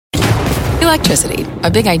Electricity, a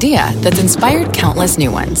big idea that's inspired countless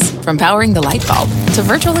new ones. From powering the light bulb to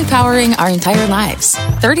virtually powering our entire lives.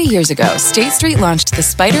 30 years ago, State Street launched the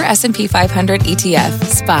Spider S&P 500 ETF,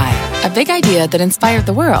 SPY. A big idea that inspired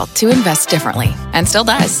the world to invest differently. And still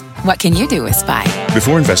does. What can you do with SPY?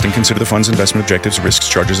 Before investing, consider the fund's investment objectives, risks,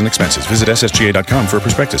 charges, and expenses. Visit ssga.com for a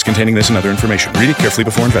prospectus containing this and other information. Read it carefully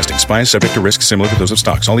before investing. SPY is subject to risks similar to those of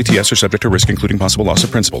stocks. All ETFs are subject to risk, including possible loss of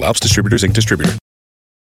principal. Alps Distributors, Inc. Distributor.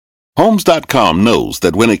 Homes.com knows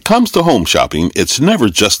that when it comes to home shopping, it's never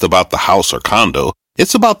just about the house or condo.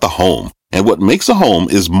 It's about the home. And what makes a home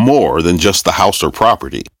is more than just the house or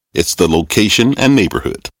property. It's the location and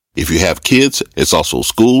neighborhood. If you have kids, it's also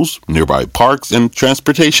schools, nearby parks, and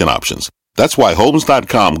transportation options. That's why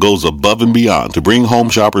Homes.com goes above and beyond to bring home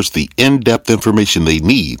shoppers the in-depth information they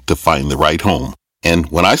need to find the right home. And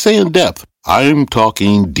when I say in-depth, I'm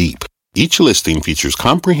talking deep. Each listing features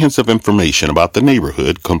comprehensive information about the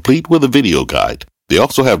neighborhood, complete with a video guide. They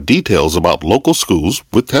also have details about local schools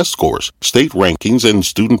with test scores, state rankings, and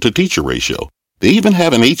student-to-teacher ratio. They even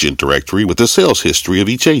have an agent directory with the sales history of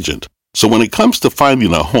each agent. So when it comes to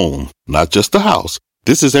finding a home, not just a house,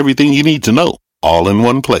 this is everything you need to know, all in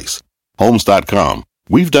one place. Homes.com.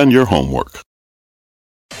 We've done your homework.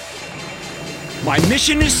 My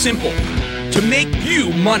mission is simple: to make you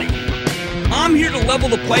money. I'm here to level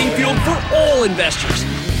the playing field for all investors.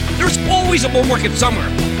 There's always a bull market somewhere,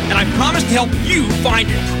 and I promise to help you find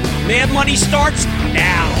it. Mad Money starts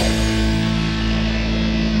now.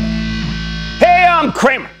 Hey, I'm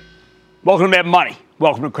Cramer. Welcome to Mad Money.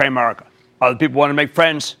 Welcome to Cramerica. Other people want to make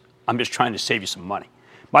friends. I'm just trying to save you some money.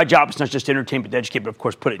 My job is not just to entertain, but to educate, but of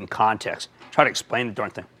course put it in context. Try to explain the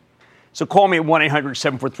darn thing. So call me at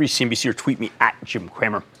 1-800-743-CNBC or tweet me at Jim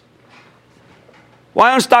Cramer.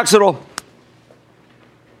 Why own stocks at all?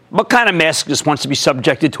 What kind of masochist wants to be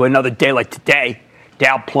subjected to another day like today?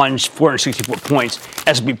 Dow plunged 464 points.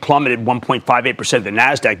 S&P plummeted 1.58%. The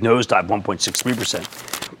NASDAQ nosedived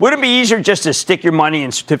 1.63%. Would it be easier just to stick your money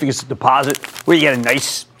in certificates of deposit where you get a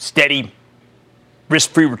nice, steady,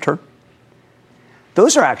 risk-free return?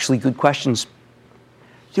 Those are actually good questions.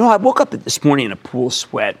 You know, I woke up this morning in a pool of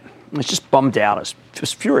sweat. I was just bummed out. I was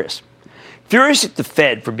just furious. Furious at the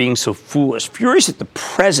Fed for being so foolish. Furious at the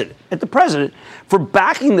president for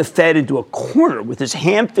backing the Fed into a corner with his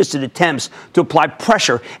ham-fisted attempts to apply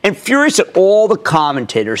pressure. And furious at all the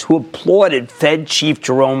commentators who applauded Fed Chief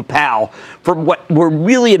Jerome Powell for what were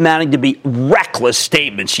really amounting to be reckless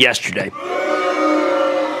statements yesterday.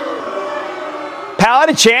 Powell had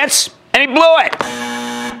a chance, and he blew it.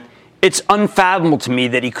 It's unfathomable to me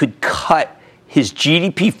that he could cut his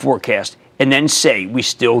GDP forecast and then say we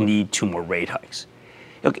still need 2 more rate hikes.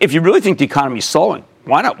 Look, if you really think the economy is slowing,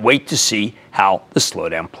 why not wait to see how the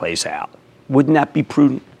slowdown plays out? Wouldn't that be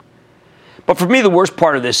prudent? But for me, the worst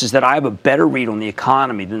part of this is that I have a better read on the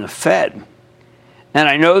economy than the Fed. And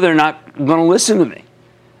I know they're not going to listen to me.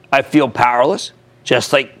 I feel powerless,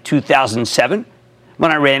 just like 2007,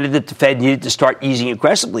 when I ranted that the Fed needed to start easing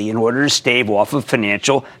aggressively in order to stave off a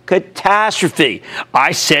financial catastrophe.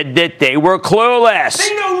 I said that they were clueless.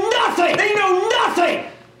 They know nothing! They know nothing!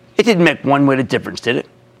 It didn't make one whit of difference, did it?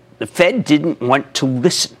 The Fed didn't want to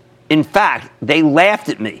listen. In fact, they laughed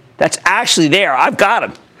at me. That's actually there. I've got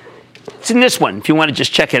them. It's in this one, if you want to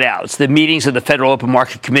just check it out. It's the meetings of the Federal Open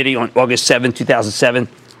Market Committee on August 7, 2007.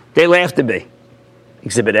 They laughed at me.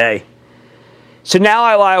 Exhibit A. So now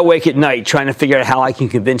I lie awake at night trying to figure out how I can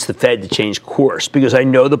convince the Fed to change course because I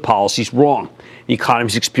know the policy's wrong. The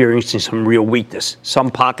economy's experiencing some real weakness. Some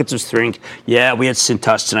pockets of strength. Yeah, we had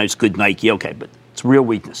Cintas tonight. It's good Nike. Okay, but it's real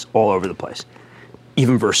weakness all over the place,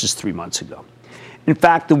 even versus 3 months ago. In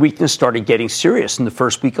fact, the weakness started getting serious in the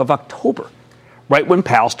first week of October, right when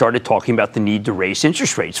Powell started talking about the need to raise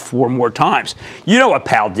interest rates 4 more times. You know what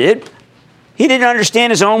Powell did? He didn't understand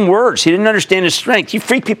his own words. He didn't understand his strength. He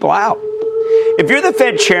freaked people out. If you're the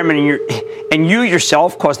Fed chairman and you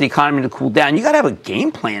yourself cause the economy to cool down, you got to have a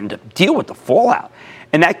game plan to deal with the fallout.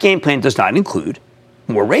 And that game plan does not include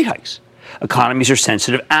more rate hikes. Economies are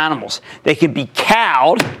sensitive animals. They can be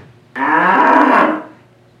cowed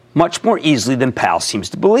much more easily than Powell seems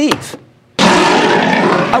to believe.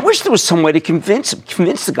 I wish there was some way to convince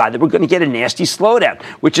the guy that we're going to get a nasty slowdown,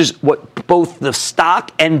 which is what both the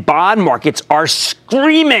stock and bond markets are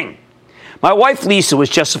screaming. My wife, Lisa, was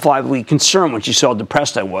justifiably concerned when she saw how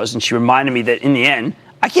depressed I was, and she reminded me that in the end,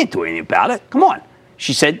 I can't do anything about it. Come on.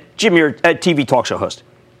 She said, Jim, you're a TV talk show host.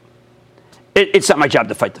 It's not my job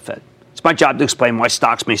to fight the Fed. It's my job to explain why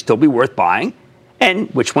stocks may still be worth buying and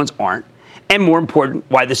which ones aren't, and more important,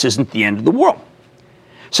 why this isn't the end of the world.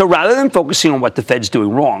 So rather than focusing on what the Fed's doing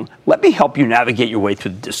wrong, let me help you navigate your way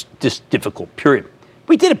through this difficult period.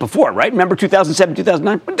 We did it before, right? Remember 2007,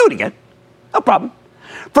 2009? We'll do it again. No problem.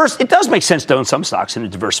 First, it does make sense to own some stocks in a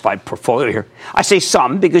diversified portfolio here. I say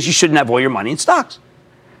some because you shouldn't have all your money in stocks.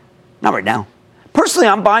 Not right now. Personally,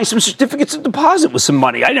 I'm buying some certificates of deposit with some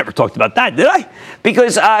money. I never talked about that, did I?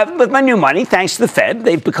 Because with my new money, thanks to the Fed,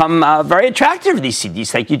 they've become very attractive, these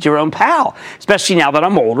CDs. Thank you, Jerome Powell, especially now that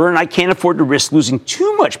I'm older and I can't afford to risk losing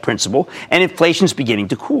too much principal and inflation's beginning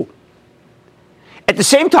to cool. At the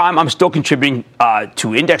same time, I'm still contributing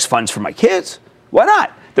to index funds for my kids. Why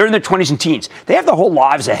not? They're in their 20s and teens. They have their whole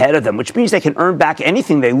lives ahead of them, which means they can earn back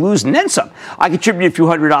anything they lose and then some. I contributed a few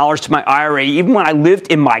 $100s to my IRA even when I lived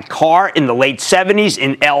in my car in the late 70s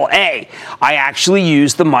in L.A. I actually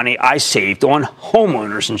used the money I saved on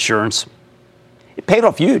homeowners insurance. It paid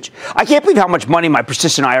off huge. I can't believe how much money my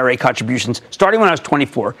persistent IRA contributions, starting when I was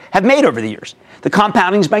 24, have made over the years. The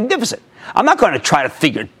compounding is magnificent. I'm not going to try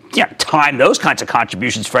to time those kinds of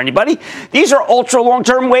contributions for anybody. These are ultra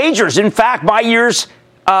long-term wagers. In fact,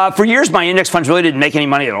 for years, my index funds really didn't make any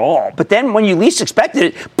money at all. But then when you least expected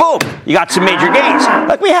it, boom, you got some major gains.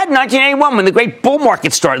 Like we had in 1981 when the great bull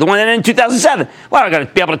market started, the one that ended in 2007. Well, I got to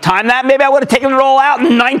be able to time that. Maybe I would have taken it all out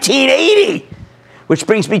in 1980. Which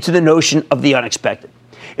brings me to the notion of the unexpected.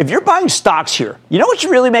 If you're buying stocks here, you know what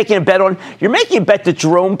you're really making a bet on? You're making a bet that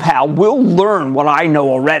Jerome Powell will learn what I know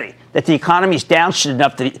already, that the economy is downshifted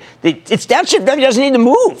enough that it's downshift enough he doesn't need to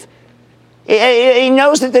move. He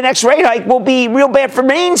knows that the next rate hike will be real bad for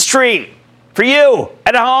Main Street, for you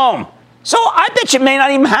at home. So I bet you it may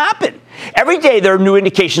not even happen. Every day there are new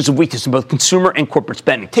indications of weakness in both consumer and corporate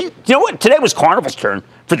spending. You know what? Today was Carnival's turn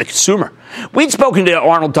for the consumer. We'd spoken to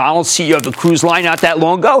Arnold Donald, CEO of the cruise line, not that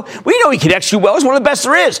long ago. We know he could execute well. He's one of the best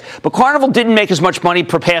there is. But Carnival didn't make as much money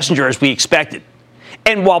per passenger as we expected.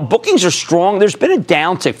 And while bookings are strong, there's been a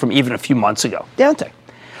downtick from even a few months ago. Downtick.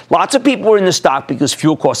 Lots of people were in the stock because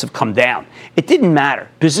fuel costs have come down. It didn't matter.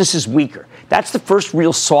 Business is weaker. That's the first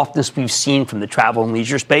real softness we've seen from the travel and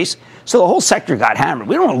leisure space. So the whole sector got hammered.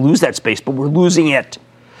 We don't want to lose that space, but we're losing it.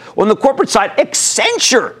 On the corporate side,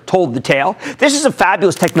 Accenture told the tale. This is a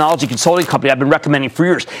fabulous technology consulting company I've been recommending for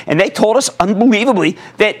years. And they told us, unbelievably,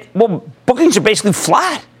 that, bookings are basically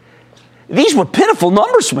flat. These were pitiful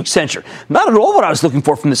numbers from Accenture. Not at all what I was looking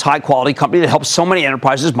for from this high-quality company that helps so many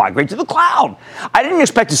enterprises migrate to the cloud. I didn't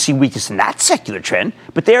expect to see weakness in that secular trend,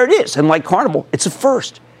 but there it is. And like Carnival, it's a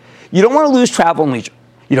first. You don't want to lose travel and leisure.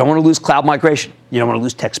 You don't want to lose cloud migration. You don't want to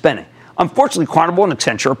lose tech spending. Unfortunately, Carnival and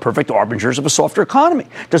Accenture are perfect arbingers of a softer economy.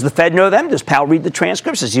 Does the Fed know them? Does Powell read the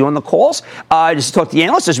transcripts? Is he on the calls? Does he talk to the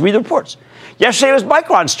analysts? Does he read the reports? Yesterday was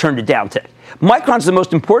Micron's turn to downtick. Micron's the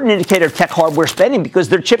most important indicator of tech hardware spending because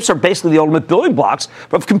their chips are basically the ultimate building blocks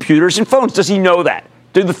of computers and phones. Does he know that?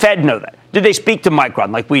 Did the Fed know that? Did they speak to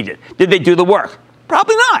Micron like we did? Did they do the work?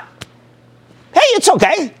 Probably not. Hey, it's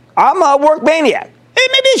okay. I'm a work maniac. Hey,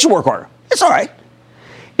 maybe they should work harder. It's all right.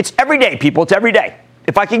 It's every day, people. It's every day.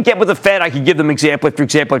 If I can get with the Fed, I can give them example after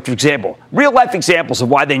example after example. Real-life examples of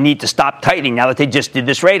why they need to stop tightening now that they just did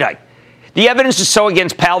this rate hike. The evidence is so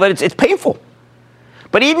against Powell that it's painful.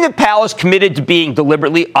 But even if Powell is committed to being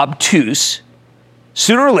deliberately obtuse,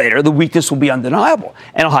 sooner or later, the weakness will be undeniable,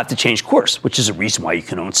 and he'll have to change course, which is a reason why you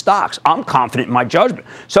can own stocks. I'm confident in my judgment.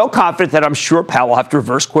 So confident that I'm sure Powell will have to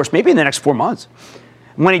reverse course maybe in the next 4 months.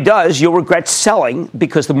 When he does, you'll regret selling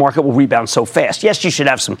because the market will rebound so fast. Yes, you should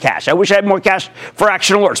have some cash. I wish I had more cash for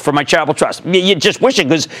action alerts for my charitable trust. You just wish it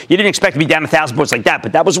because you didn't expect to be down 1,000 points like that,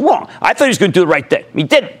 but that was wrong. I thought he was going to do the right thing. He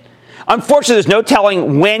didn't. Unfortunately, there's no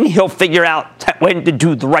telling when he'll figure out when to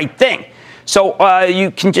do the right thing. So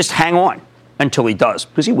you can just hang on until he does,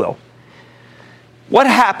 because he will. What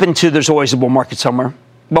happened to there's always a bull market somewhere?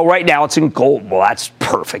 Well, right now it's in gold. Well, that's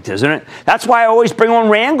perfect, isn't it? That's why I always bring on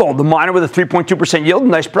Randgold, the miner with a 3.2% yield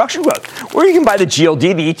and nice production growth. Or you can buy the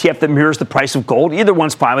GLD, the ETF that mirrors the price of gold. Either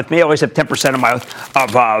one's fine with me. I always have 10%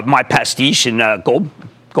 of my pastiche in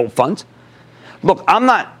gold funds. Look, I'm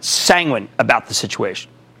not sanguine about the situation.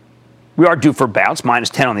 We are due for a bounce, minus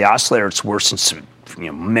 10 on the oscillator. It's worse since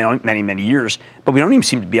many, many years, but we don't even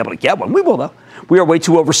seem to be able to get one. We will, though. We are way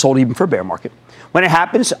too oversold even for a bear market. When it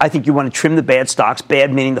happens, I think you want to trim the bad stocks.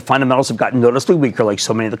 Bad meaning the fundamentals have gotten noticeably weaker, like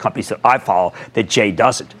so many of the companies that I follow that Jay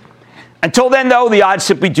doesn't. Until then, though, the odds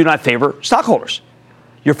simply do not favor stockholders.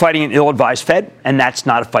 You're fighting an ill-advised Fed, and that's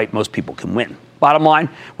not a fight most people can win. Bottom line,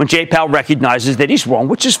 when Jay Powell recognizes that he's wrong,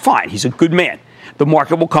 which is fine, he's a good man, the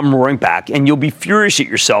market will come roaring back, and you'll be furious at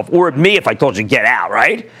yourself, or at me if I told you to get out,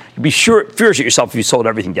 right? You'll be furious at yourself if you sold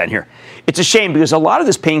everything down here. It's a shame because a lot of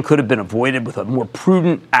this pain could have been avoided with a more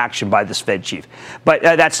prudent action by this Fed chief. But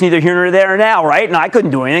that's neither here nor there now, right? And I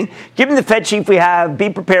couldn't do anything. Given the Fed chief we have, be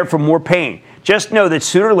prepared for more pain. Just know that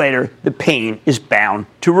sooner or later, the pain is bound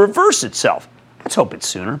to reverse itself. Let's hope it's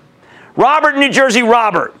sooner. Robert in New Jersey.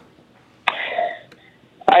 Robert.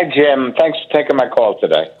 Hi, Jim. Thanks for taking my call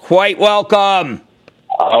today. Quite welcome.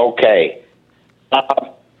 Okay. I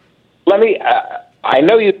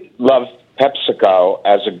know you love PepsiCo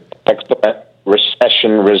as an excellent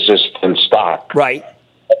recession-resistant stock. Right.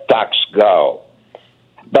 Stocks go.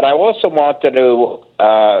 But I also wanted to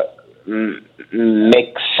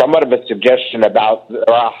make somewhat of a suggestion about there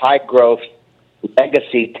are high-growth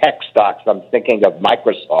legacy tech stocks. I'm thinking of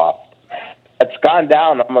Microsoft. It's gone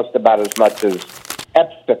down almost about as much as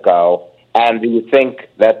PepsiCo. And do you think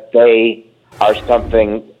that they are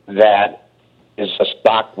something that is a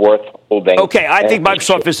stock worth holding? Okay, I think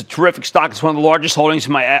Microsoft is a terrific stock. It's one of the largest holdings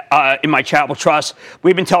in my charitable trust.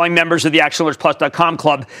 We've been telling members of the ActionAlertsPlus.com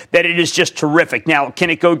club that it is just terrific. Now, can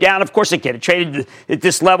it go down? Of course it can. It traded at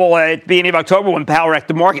this level at the beginning of October when Powell wrecked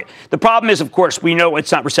the market. The problem is, of course, we know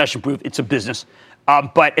it's not recession-proof. It's a business.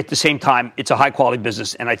 But at the same time, it's a high-quality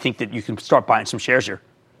business, and I think that you can start buying some shares here.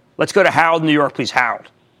 Let's go to Harold in New York, please. Harold.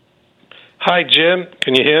 Hi, Jim.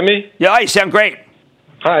 Can you hear me? Yeah, you sound great.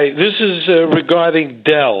 Hi, this is regarding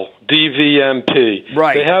Dell, DVMP.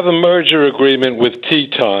 Right. They have a merger agreement with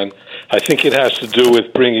Teton. I think it has to do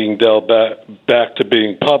with bringing Dell back to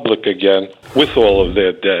being public again with all of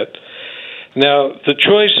their debt. Now, the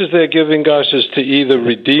choices they're giving us is to either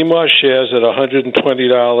redeem our shares at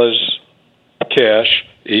 $120 cash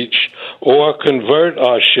each, or convert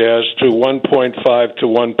our shares to 1.5 to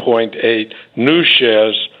 1.8 new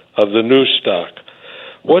shares of the new stock.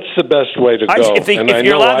 What's the best way to go? If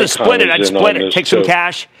you're allowed to split it, I'd split it. Take some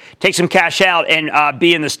cash out, and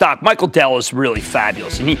be in the stock. Michael Dell is really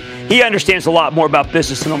fabulous, and he understands a lot more about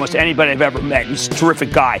business than almost anybody I've ever met. He's a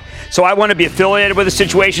terrific guy. So I want to be affiliated with the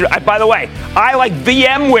situation. By the way, I like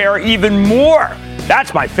VMware even more.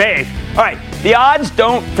 That's my fave. All right, the odds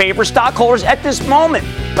don't favor stockholders at this moment,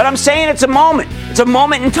 but I'm saying it's a moment. It's a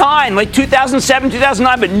moment in time, like 2007,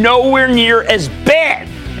 2009, but nowhere near as bad.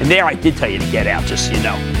 And there I did tell you to get out, just so you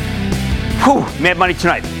know. Whew, Mad Money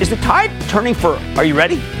tonight. Is the tide turning for, are you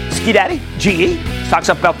ready? Ski Daddy, GE, stock's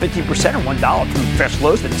up about 15% or $1 from the fresh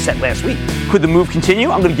lows that it set last week. Could the move continue?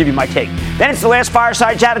 I'm going to give you my take. Then it's the last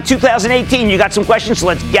Fireside Chat of 2018. You got some questions, so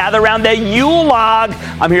let's gather around the Yule log.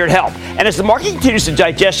 I'm here to help. And as the market continues to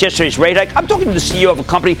digest yesterday's rate hike, I'm talking to the CEO of a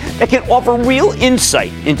company that can offer real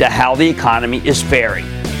insight into how the economy is faring.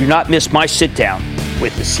 Do not miss my sit down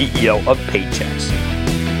with the CEO of Paychex.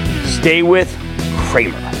 Stay with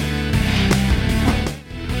Cramer.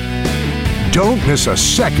 Don't miss a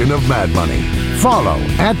second of Mad Money. Follow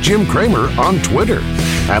 @Jim Cramer on Twitter.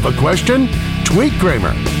 Have a question? Tweet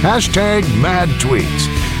Cramer. #MadTweets.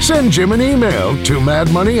 Send Jim an email to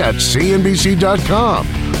madmoney@cnbc.com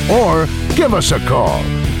or give us a call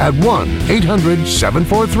at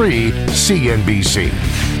 1-800-743-CNBC.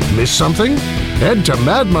 Miss something? Head to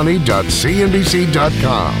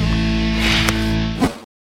madmoney.cnbc.com.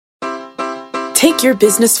 Take your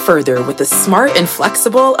business further with the smart and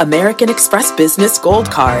flexible American Express Business Gold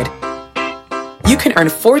Card. You can earn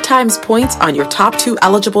 4 times points on your top 2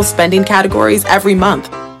 eligible spending categories every month,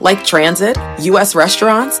 like transit, U.S.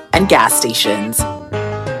 restaurants, and gas stations.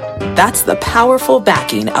 That's the powerful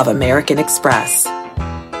backing of American Express.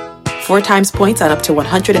 4 times points on up to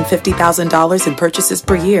 $150,000 in purchases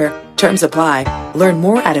per year. Terms apply. Learn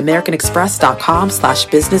more at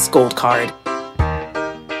americanexpress.com/businessgoldcard.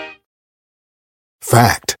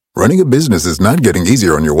 Fact. Running a business is not getting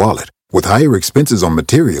easier on your wallet. With higher expenses on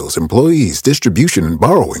materials, employees, distribution, and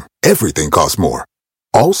borrowing, everything costs more.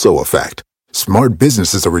 Also a fact. Smart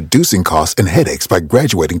businesses are reducing costs and headaches by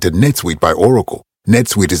graduating to NetSuite by Oracle.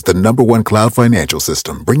 NetSuite is the #1 cloud financial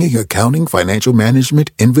system, bringing accounting, financial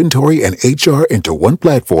management, inventory, and HR into one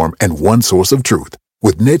platform and one source of truth.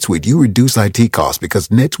 With NetSuite, you reduce IT costs because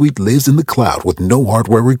NetSuite lives in the cloud with no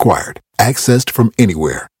hardware required, accessed from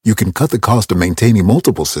anywhere. You can cut the cost of maintaining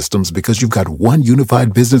multiple systems because you've got one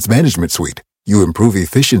unified business management suite. You improve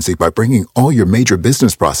efficiency by bringing all your major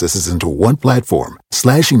business processes into one platform,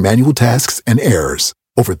 slashing manual tasks and errors.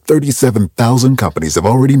 Over 37,000 companies have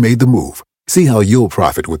already made the move. See how you'll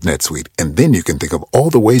profit with NetSuite, and then you can think of all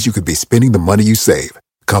the ways you could be spending the money you save.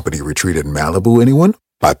 Company retreat in Malibu, anyone?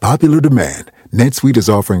 By popular demand, NetSuite is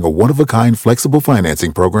offering a one-of-a-kind flexible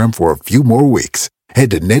financing program for a few more weeks. Head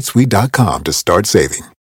to netsuite.com to start saving.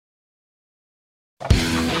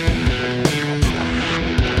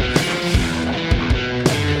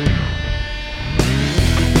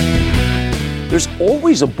 There's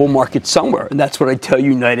always a bull market somewhere, and that's what I tell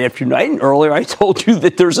you night after night. And earlier I told you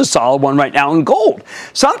that there's a solid one right now in gold.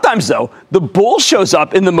 Sometimes, though, the bull shows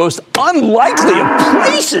up in the most unlikely of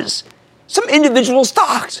places. some individual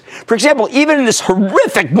stocks. For example, even in this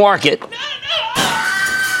horrific market,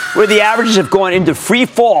 where the averages have gone into free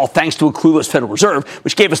fall thanks to a clueless Federal Reserve,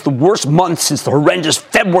 which gave us the worst month since the horrendous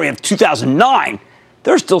February of 2009,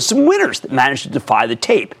 there are still some winners that managed to defy the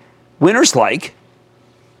tape. Winners like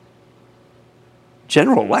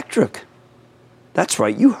General Electric. That's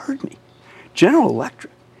right, you heard me. General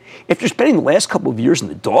Electric. After spending the last couple of years in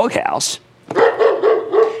the doghouse,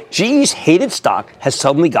 GE's hated stock has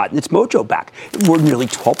suddenly gotten its mojo back. It roared nearly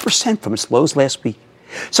 12% from its lows last week.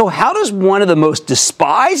 So how does one of the most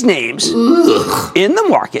despised names in the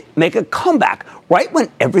market make a comeback right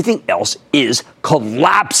when everything else is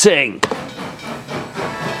collapsing?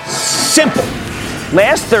 Simple.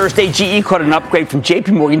 Last Thursday, GE caught an upgrade from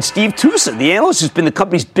JP Morgan Steve Tusa, the analyst who's been the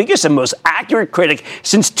company's biggest and most accurate critic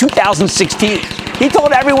since 2016. He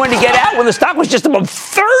told everyone to get out when the stock was just above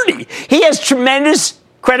 30. He has tremendous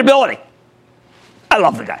credibility. I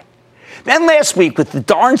love the guy. Then last week, with the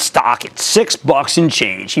darn stock at $6 and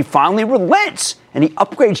change, he finally relents and he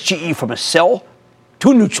upgrades GE from a sell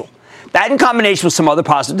to a neutral. That, in combination with some other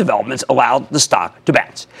positive developments, allowed the stock to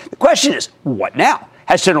bounce. The question is, what now?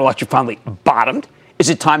 Has General Electric finally bottomed? Is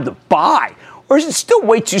it time to buy? Or is it still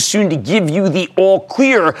way too soon to give you the all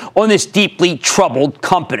clear on this deeply troubled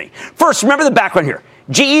company? First, remember the background here.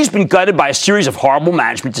 GE's been gutted by a series of horrible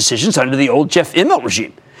management decisions under the old Jeff Immelt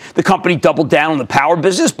regime. The company doubled down on the power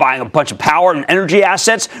business, buying a bunch of power and energy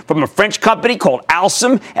assets from a French company called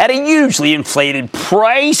Alstom at a hugely inflated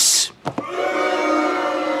price.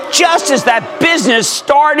 Just as that business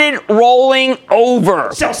started rolling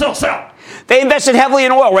over. Sell. They invested heavily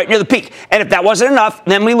in oil right near the peak. And if that wasn't enough,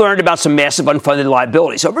 then we learned about some massive unfunded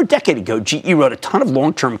liabilities. Over a decade ago, GE wrote a ton of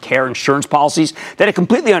long-term care insurance policies that are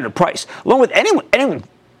completely underpriced, along with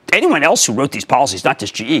anyone else who wrote these policies, not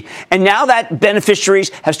just GE. And now that beneficiaries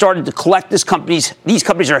have started to collect these companies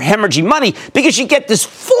are hemorrhaging money because you get this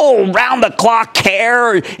full round-the-clock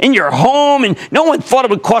care in your home, and no one thought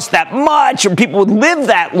it would cost that much or people would live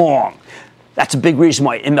that long. That's a big reason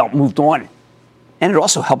why Immelt moved on. And it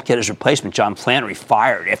also helped get his replacement, John Flannery,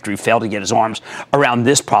 fired after he failed to get his arms around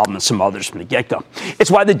this problem and some others from the get-go.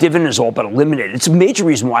 It's why the dividend is all but eliminated. It's a major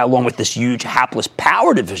reason why, along with this huge hapless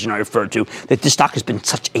power division I referred to, that this stock has been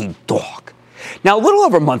such a dog. Now, a little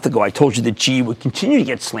over a month ago, I told you that GE would continue to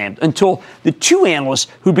get slammed until the two analysts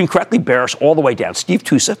who'd been correctly bearish all the way down, Steve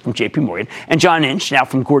Tusa from JP Morgan and John Inch, now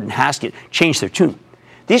from Gordon Haskett, changed their tune.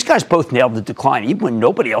 These guys both nailed the decline, even when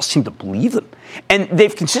nobody else seemed to believe them. And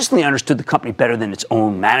they've consistently understood the company better than its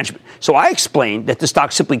own management. So I explained that the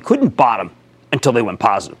stock simply couldn't bottom until they went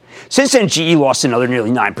positive. Since then, GE lost another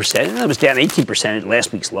nearly 9%, and it was down 18% at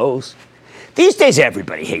last week's lows. These days,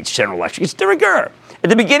 everybody hates General Electric. It's de rigueur. At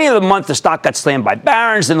the beginning of the month, the stock got slammed by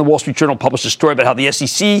Barron's. Then the Wall Street Journal published a story about how the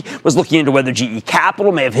SEC was looking into whether GE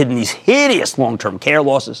Capital may have hidden these hideous long-term care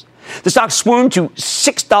losses. The stock swooned to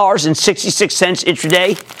 $6.66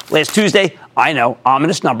 intraday last Tuesday. I know,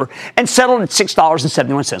 ominous number, and settled at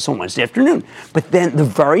 $6.71 on Wednesday afternoon. But then the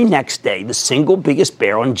very next day, the single biggest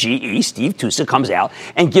bear on GE, Steve Tusa, comes out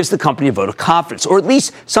and gives the company a vote of confidence, or at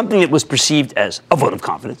least something that was perceived as a vote of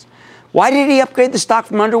confidence. Why did he upgrade the stock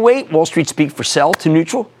from underweight, Wall Street speak, for sell to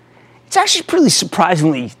neutral? It's actually pretty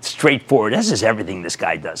surprisingly straightforward, as is everything this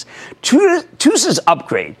guy does. Tusa's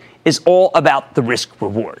upgrade is all about the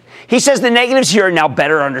risk-reward. He says the negatives here are now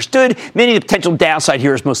better understood, meaning the potential downside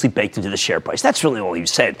here is mostly baked into the share price. That's really all he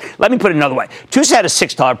said. Let me put it another way. Tusa had a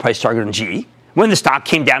 $6 price target on GE. When the stock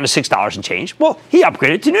came down to $6 and change, well, he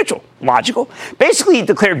upgraded to neutral. Logical. Basically, he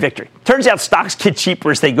declared victory. Turns out stocks get cheaper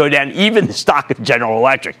as they go down, even the stock of General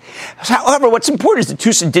Electric. However, what's important is that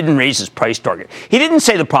Tusa didn't raise his price target. He didn't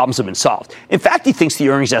say the problems have been solved. In fact, he thinks the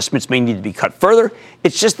earnings estimates may need to be cut further.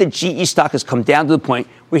 It's just that GE stock has come down to the point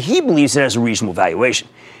where he believes it has a reasonable valuation.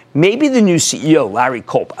 Maybe the new CEO, Larry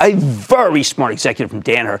Culp, a very smart executive from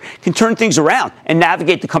Danaher, can turn things around and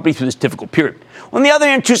navigate the company through this difficult period. On the other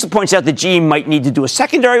hand, Tusa points out that GE might need to do a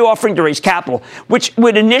secondary offering to raise capital, which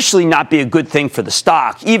would initially not be a good thing for the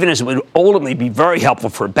stock, even as it would ultimately be very helpful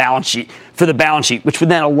for the balance sheet, which would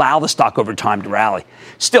then allow the stock over time to rally.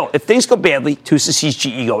 Still, if things go badly, Tusa sees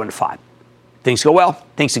GE going to 5. Things go well,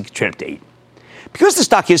 things can trend up to 8. Because the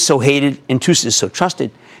stock is so hated and Tusa is so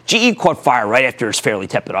trusted, GE caught fire right after its fairly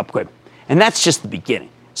tepid upgrade. And that's just the beginning.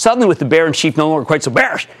 Suddenly, with the bear-in-chief no longer quite so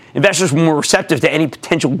bearish, investors were more receptive to any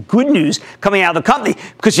potential good news coming out of the company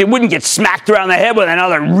because you wouldn't get smacked around the head with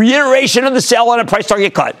another reiteration of the sell and a price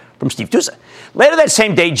target cut from Steve Tusa. Later that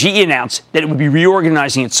same day, GE announced that it would be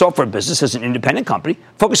reorganizing its software business as an independent company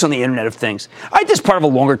focused on the Internet of Things. I did part of a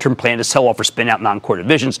longer-term plan to sell off or spin out non-core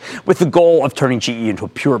divisions with the goal of turning GE into a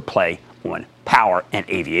pure play on power and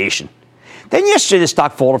aviation. Then yesterday, the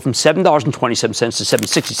stock folded from $7.27 to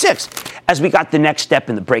 $7.66 as we got the next step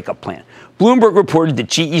in the breakup plan. Bloomberg reported that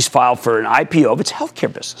GE's filed for an IPO of its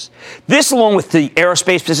healthcare business. This, along with the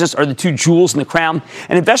aerospace business, are the two jewels in the crown,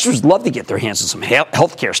 and investors love to get their hands on some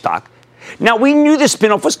healthcare stock. Now, we knew the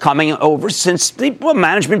spinoff was coming over since the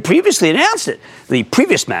management previously announced it, the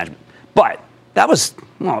previous management. But it was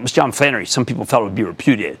John Flannery. Some people felt it would be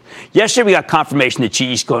repudiated. Yesterday, we got confirmation that GE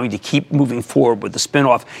is going to keep moving forward with the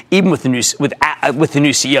spinoff, even with the new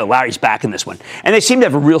CEO. Larry's back in this one. And they seem to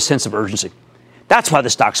have a real sense of urgency. That's why the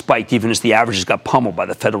stock spiked, even as the averages got pummeled by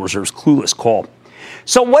the Federal Reserve's clueless call.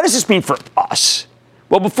 So what does this mean for us?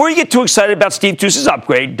 Well, before you get too excited about Steve Tusa's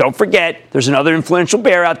upgrade, don't forget there's another influential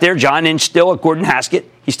bear out there, John Inch, still at Gordon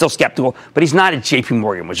Haskett. He's still skeptical, but he's not at J.P.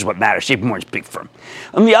 Morgan, which is what matters. J.P. Morgan's a big firm.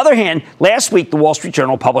 On the other hand, last week, the Wall Street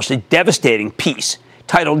Journal published a devastating piece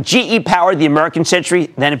titled GE Powered the American Century,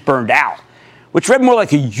 Then It Burned Out, which read more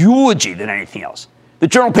like a eulogy than anything else. The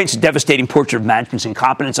journal paints a devastating portrait of management's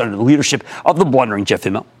incompetence under the leadership of the blundering Jeff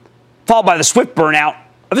Immelt, followed by the swift burnout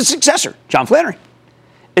of his successor, John Flannery.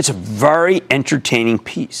 It's a very entertaining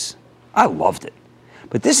piece. I loved it.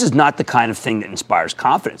 But this is not the kind of thing that inspires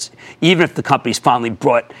confidence, even if the company's finally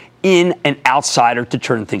brought in an outsider to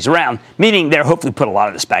turn things around, meaning they're hopefully put a lot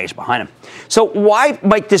of this baggage behind them. So why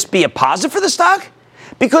might this be a positive for the stock?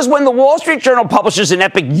 Because when the Wall Street Journal publishes an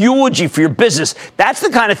epic eulogy for your business, that's the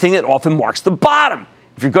kind of thing that often marks the bottom.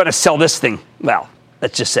 If you're going to sell this thing, well,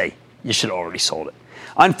 let's just say you should have already sold it.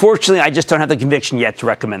 Unfortunately, I just don't have the conviction yet to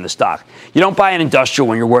recommend the stock. You don't buy an industrial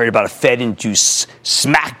when you're worried about a Fed-induced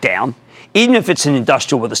smackdown, even if it's an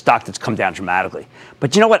industrial with a stock that's come down dramatically.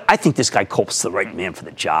 But you know what? I think this guy Culp's the right man for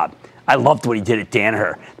the job. I loved what he did at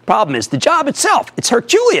Danaher. The problem is the job itself. It's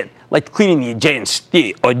Herculean, like cleaning the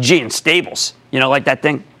Aegean stables. You know, like that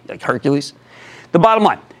thing, like Hercules. The bottom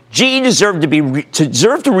line, GE deserved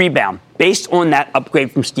to rebound based on that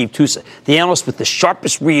upgrade from Steve Tusa, the analyst with the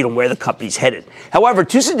sharpest read on where the company's headed. However,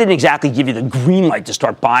 Tusa didn't exactly give you the green light to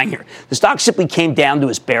start buying here. The stock simply came down to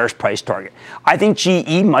his bearish price target. I think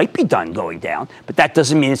GE might be done going down, but that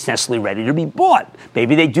doesn't mean it's necessarily ready to be bought.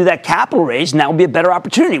 Maybe they do that capital raise, and that will be a better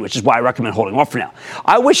opportunity, which is why I recommend holding off for now.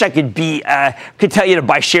 I wish I could tell you to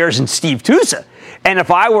buy shares in Steve Tusa. And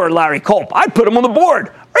if I were Larry Culp, I'd put him on the board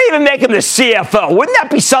or even make him the CFO. Wouldn't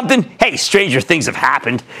that be something? Hey, stranger things have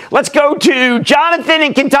happened. Let's go to Jonathan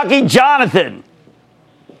in Kentucky. Jonathan.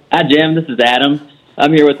 Hi, Jim. This is Adam.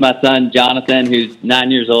 I'm here with my son, Jonathan, who's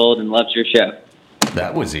 9 years old and loves your show.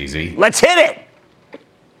 That was easy. Let's hit it.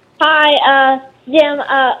 Hi, Jim.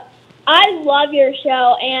 I love your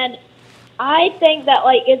show, and I think that,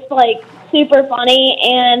 it's, super funny,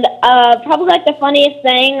 and probably, the funniest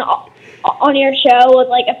thing on your show was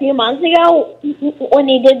a few months ago when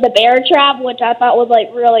he did the bear trap, which I thought was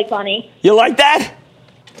really funny. You like that?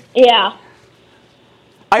 Yeah.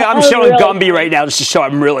 I'm showing really Gumby right now just to show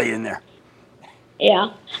I'm really in there.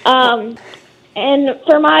 Yeah. And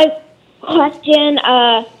for my question,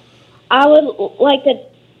 I would like to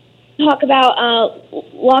talk about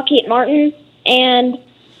Lockheed Martin, and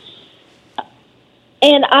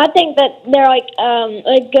I think that they're a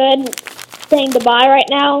good thing to buy right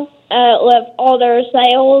now. With all their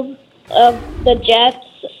sales of the jets,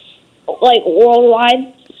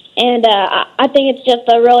 worldwide. And I think it's just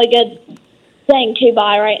a really good thing to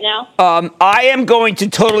buy right now. I am going to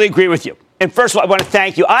totally agree with you. And first of all, I want to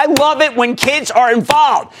thank you. I love it when kids are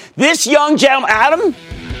involved. This young gentleman,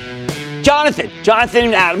 Jonathan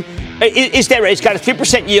and Adam, is dead right. He's got a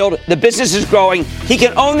 3% yield. The business is growing. He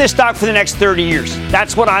can own this stock for the next 30 years.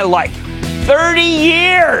 That's what I like. 30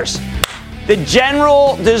 years! The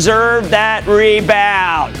general deserved that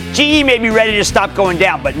rebound. GE may be ready to stop going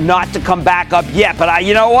down, but not to come back up yet. But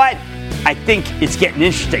you know what? I think it's getting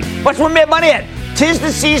interesting. What's where Mad Money at? 'Tis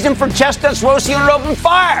the season for chestnuts roasting on an open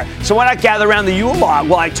fire. So why not gather around the Yule log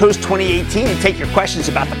while I toast 2018 and take your questions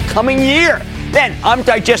about the coming year? Then I'm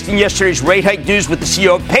digesting yesterday's rate hike news with the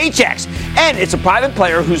CEO of Paychex. And it's a private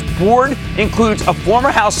player whose board includes a former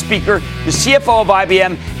House Speaker, the CFO of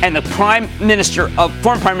IBM, and the former Prime Minister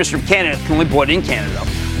of Canada, only bought in Canada.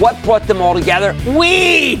 What brought them all together?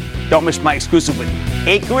 Weed! Don't miss my exclusive with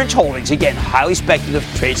Acreage Holdings. Again, highly speculative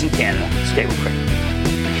trades in Canada. Stay with Cramer.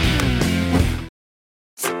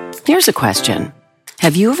 Here's a question.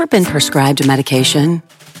 Have you ever been prescribed medication?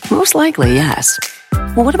 Most likely, yes.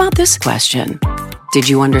 Well, what about this question? Did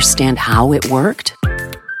you understand how it worked?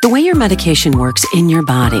 The way your medication works in your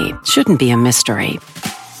body shouldn't be a mystery.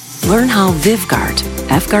 Learn how Vyvgart,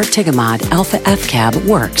 Efgartigimod Alpha FCAB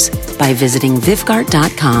works by visiting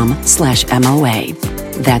Vyvgart.com/MOA.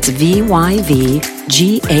 That's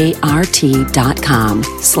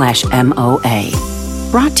VYVGART.com/MOA.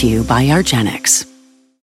 Brought to you by Argenix.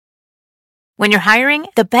 When you're hiring,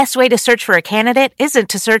 the best way to search for a candidate isn't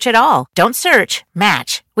to search at all. Don't search,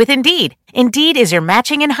 match with Indeed. Indeed is your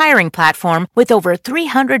matching and hiring platform with over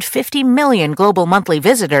 350 million global monthly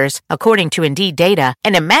visitors, according to Indeed data,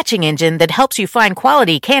 and a matching engine that helps you find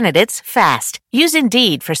quality candidates fast. Use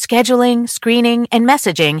Indeed for scheduling, screening, and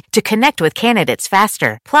messaging to connect with candidates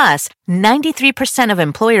faster. Plus, 93% of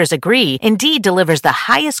employers agree Indeed delivers the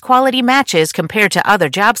highest quality matches compared to other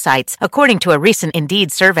job sites, according to a recent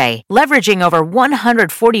Indeed survey. Leveraging over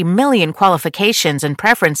 140 million qualifications and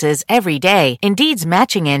preferences every day, Indeed's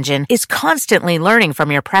matching engine is constantly learning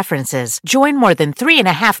from your preferences. Join more than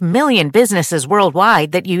 3.5 million businesses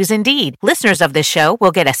worldwide that use Indeed. Listeners of this show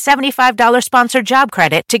will get a $75 sponsored job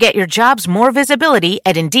credit to get your jobs more visibility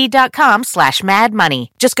at Indeed.com/madmoney.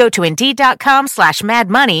 Just go to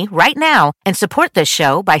Indeed.com/madmoney right now and support this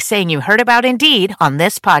show by saying you heard about Indeed on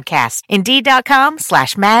this podcast.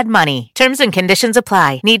 Indeed.com/madmoney. Terms and conditions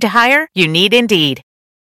apply. Need to hire? You need Indeed.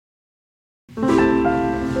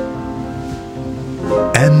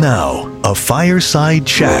 And now, a fireside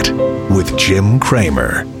chat with Jim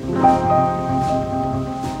Cramer.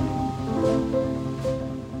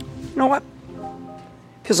 You know what?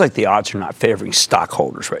 Feels like the odds are not favoring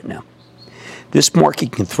stockholders right now. This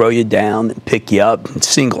market can throw you down and pick you up in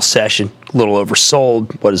single session, a little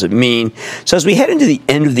oversold. What does it mean? So as we head into the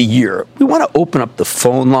end of the year, we want to open up the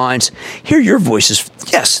phone lines, hear your voices.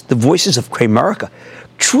 Yes, the voices of Cramerica.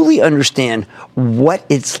 Truly understand what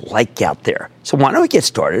it's like out there. So why don't we get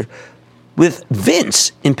started with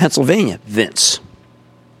Vince in Pennsylvania? Vince.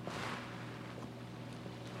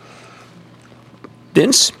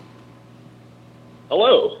 Vince?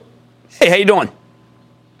 Hello. Hey, how you doing?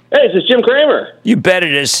 Hey, this is Jim Cramer. You bet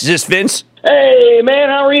it is. Is this Vince? Hey, man,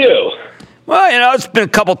 how are you? Well, it's been a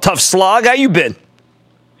couple tough slog. How you been?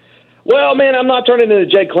 Well, man, I'm not turning into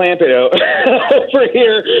Jake Clampett over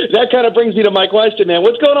here. That kind of brings me to my question, man.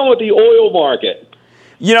 What's going on with the oil market?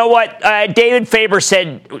 You know what? David Faber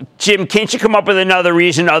said, Jim, can't you come up with another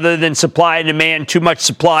reason other than supply and demand, too much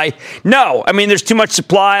supply? No. I mean, there's too much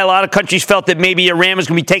supply. A lot of countries felt that maybe Iran was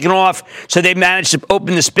going to be taken off, so they managed to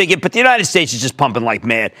open the spigot. But the United States is just pumping like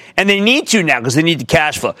mad. And they need to now because they need the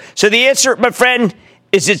cash flow. So the answer, my friend,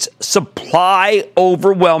 is it's supply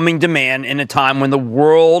overwhelming demand in a time when the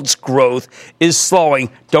world's growth is slowing.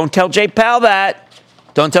 Don't tell Jay Powell that.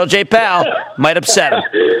 Don't tell Jay Powell. Might upset him.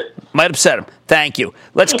 Thank you.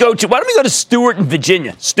 Why don't we go to Stuart in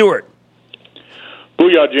Virginia? Stuart.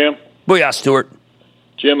 Booyah, Jim. Booyah, Stuart.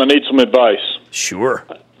 Jim, I need some advice. Sure.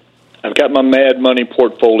 I've got my Mad Money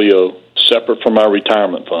portfolio separate from my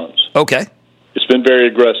retirement funds. Okay. It's been very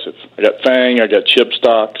aggressive. I got FANG, I got chip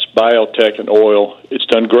stocks, biotech, and oil. It's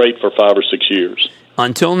done great for 5 or 6 years.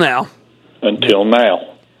 Until now. It's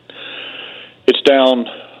down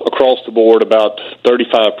across the board about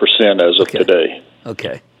 35% as of today.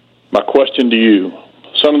 Okay. My question to you,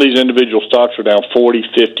 some of these individual stocks are down 40,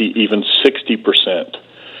 50, even 60%.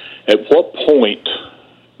 At what point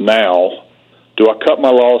now do I cut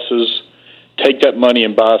my losses, take that money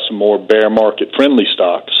and buy some more bear market friendly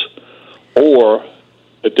stocks? Or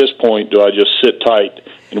at this point, do I just sit tight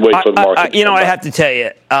and wait for the market to come I back? have to tell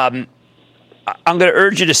you, I'm going to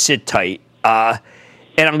urge you to sit tight. And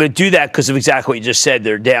I'm going to do that because of exactly what you just said.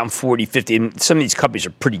 They're down 40, 50, and some of these companies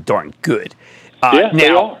are pretty darn good. They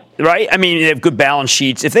are. Right? I mean, they have good balance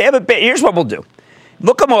sheets. If they have here's what we'll do.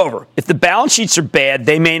 Look them over. If the balance sheets are bad,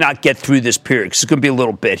 they may not get through this period because it's going to be a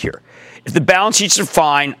little bit here. If the balance sheets are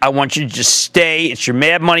fine, I want you to just stay. It's your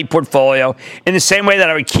Mad Money portfolio in the same way that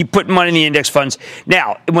I would keep putting money in the index funds.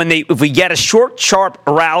 Now, if we get a short, sharp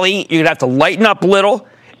rally, you're going to have to lighten up a little,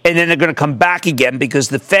 and then they're going to come back again because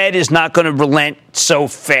the Fed is not going to relent so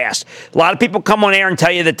fast. A lot of people come on air and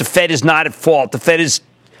tell you that the Fed is not at fault. The Fed is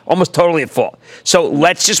almost totally at fault. So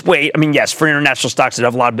let's just wait. I mean, yes, for international stocks that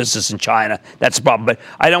have a lot of business in China, that's a problem. But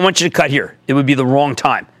I don't want you to cut here. It would be the wrong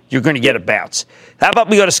time. You're going to get a bounce. How about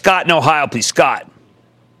we go to Scott in Ohio, please? Scott.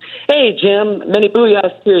 Hey, Jim. Many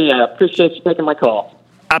booyahs to you. I appreciate you taking my call.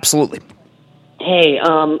 Absolutely. Hey,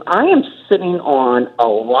 I am sitting on a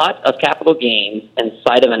lot of capital gains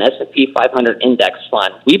inside of an S&P 500 index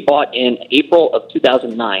fund. We bought in April of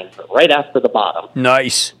 2009, right after the bottom.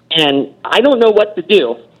 Nice. And I don't know what to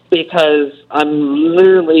do because I'm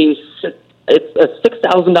literally, it's a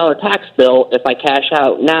 $6,000 tax bill if I cash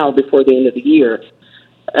out now before the end of the year.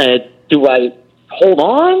 Do I hold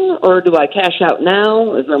on or do I cash out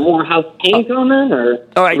now? Is there more house pain coming? Or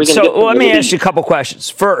all right, so let me ask you a couple questions.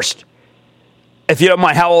 First, if you don't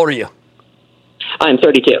mind, how old are you? I'm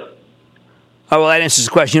 32. Oh, well, that answers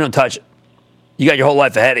the question. You don't touch it. You got your whole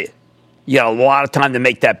life ahead of you. You got a lot of time to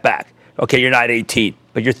make that back. Okay, you're not 18.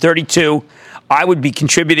 but you're 32. I would be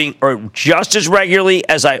contributing or just as regularly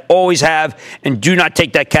as I always have, and do not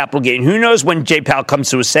take that capital gain. Who knows when J. Powell comes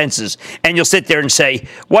to his senses, and you'll sit there and say,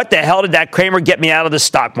 what the hell did that Cramer get me out of the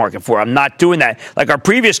stock market for? I'm not doing that. Like our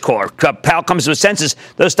previous caller, Powell comes to his senses,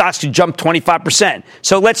 those stocks could jump 25%.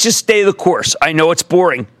 So let's just stay the course. I know it's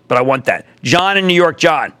boring, but I want that. John in New York.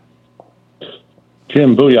 John.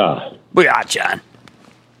 Jim, booyah. Booyah, John.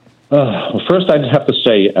 Well, first, I have to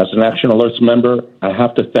say, as an Action Alerts member, I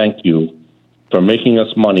have to thank you for making us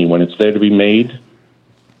money when it's there to be made.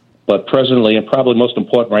 But presently, and probably most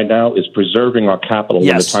important right now, is preserving our capital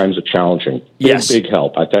when the times are challenging. Big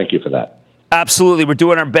help. I thank you for that. Absolutely. We're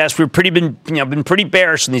doing our best. We've been pretty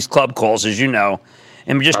bearish in these club calls, as you know.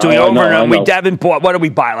 And we're just doing over and over. We haven't bought, what did we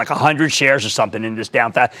buy? Like 100 shares or something in this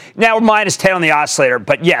downside. Now we're minus 10 on the oscillator.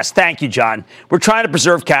 But yes, thank you, John. We're trying to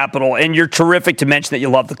preserve capital, and you're terrific to mention that you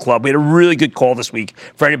love the club. We had a really good call this week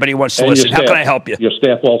for anybody who wants to listen. How can I help you? Your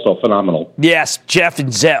staff also phenomenal. Yes, Jeff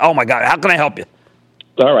and Zed. Oh, my God. How can I help you?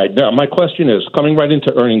 All right. Now, my question is, coming right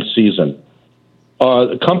into earnings season,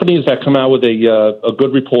 companies that come out with a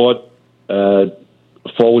good report,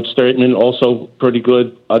 forward statement also pretty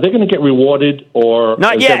good. Are they going to get rewarded, or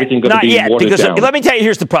is everything going to be watered down? Let me tell you,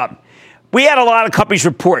 here's the problem. We had a lot of companies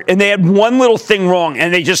report, and they had one little thing wrong,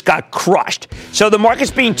 and they just got crushed. So the market's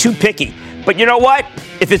being too picky. But you know what?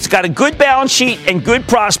 If it's got a good balance sheet and good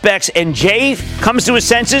prospects, and Jay comes to his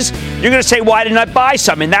senses, you're going to say, why didn't I buy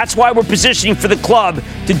some? And that's why we're positioning for the club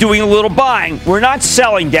to doing a little buying. We're not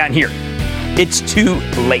selling down here. It's too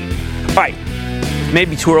late. All right.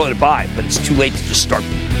 Maybe too early to buy, but it's too late to just start.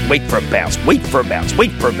 Wait for a bounce. Wait for a bounce.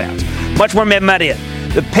 Wait for a bounce. Much more money.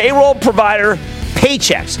 The payroll provider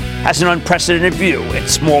Paychex has an unprecedented view at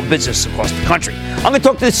small business across the country. I'm going to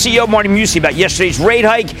talk to the CEO, Marty Musi, about yesterday's rate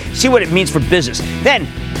hike, see what it means for business. Then,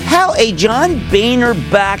 how a John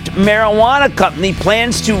Boehner-backed marijuana company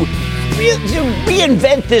plans to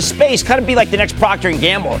reinvent this space, kind of be like the next Procter &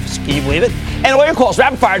 Gamble. Can you believe it? And all your calls,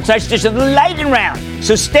 rapid fire, tonight's edition of the Lightning Round.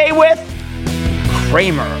 So stay with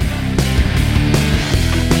Cramer.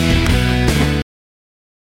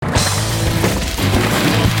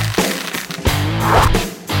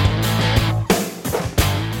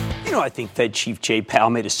 I think Fed Chief Jay Powell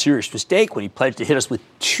made a serious mistake when he pledged to hit us with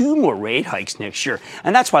 2 more rate hikes next year.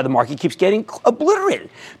 And that's why the market keeps getting obliterated.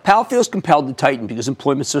 Powell feels compelled to tighten because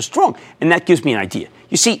employment's so strong. And that gives me an idea.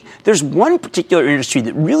 You see, there's one particular industry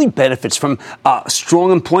that really benefits from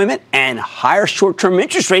strong employment and higher short-term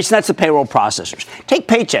interest rates, and that's the payroll processors. Take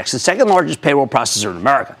Paychex, the second largest payroll processor in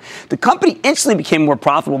America. The company instantly became more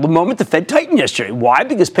profitable the moment the Fed tightened yesterday. Why?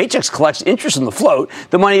 Because Paychex collects interest on the float,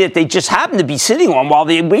 the money that they just happen to be sitting on while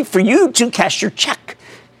they wait for you to cash your check.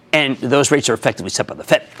 And those rates are effectively set by the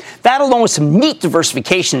Fed. That, along with some neat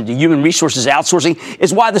diversification into human resources outsourcing,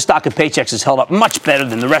 is why the stock of Paychex has held up much better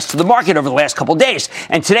than the rest of the market over the last couple of days.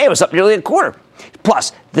 And today it was up nearly a quarter.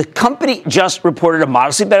 Plus, the company just reported a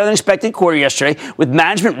modestly better than expected quarter yesterday, with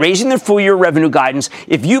management raising their full-year revenue guidance.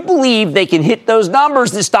 If you believe they can hit those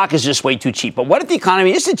numbers, this stock is just way too cheap. But what if the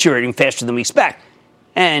economy is deteriorating faster than we expect?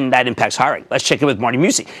 And that impacts hiring. Let's check in with Marty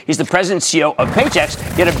Musi. He's the president and CEO of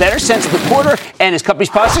Paychex. Get a better sense of the quarter and his company's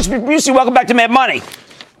prospects. Mr. Musi, welcome back to Mad Money.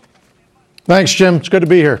 Thanks, Jim. It's good to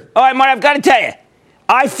be here. All right, Marty, I've got to tell you,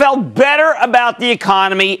 I felt better about the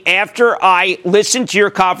economy after I listened to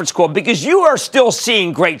your conference call because you are still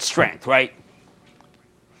seeing great strength, right?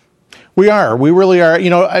 We are. We really are. You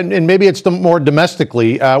know, and maybe it's more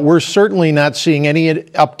domestically. We're certainly not seeing any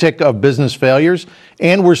uptick of business failures,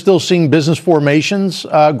 and we're still seeing business formations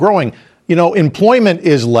growing. You know, employment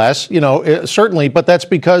is less, certainly, but that's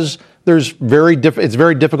because it's very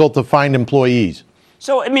difficult to find employees.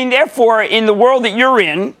 So, I mean, therefore, in the world that you're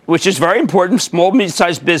in, which is very important, small,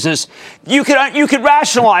 mid-sized business, you could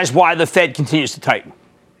rationalize why the Fed continues to tighten.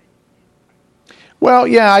 Well,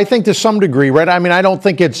 yeah, I think to some degree, right? I mean, I don't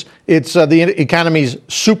think it's the economy's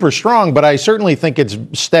super strong, but I certainly think it's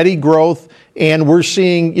steady growth, and we're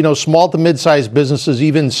seeing, small to mid-sized businesses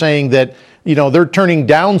even saying that, they're turning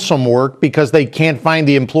down some work because they can't find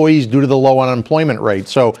the employees due to the low unemployment rate.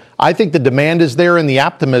 So I think the demand is there and the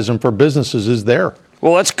optimism for businesses is there.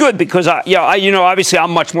 Well, that's good because, obviously I'm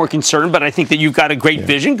much more concerned, but I think that you've got a great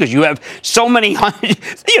vision because you have so many hundreds,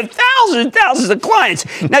 thousands and thousands of clients.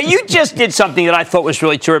 Now, you just did something that I thought was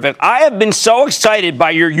really terrific. I have been so excited by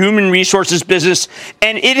your human resources business,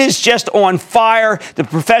 and it is just on fire, the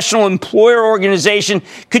professional employer organization.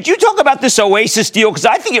 Could you talk about this Oasis deal? Because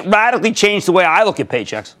I think it radically changed the way I look at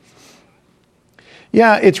Paychex.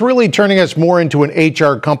 Yeah, it's really turning us more into an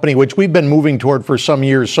HR company, which we've been moving toward for some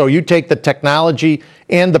years. So you take the technology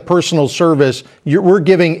and the personal service, we're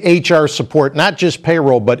giving HR support, not just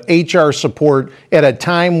payroll, but HR support at a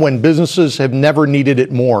time when businesses have never needed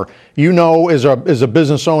it more. You know, as a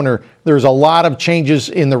business owner, there's a lot of changes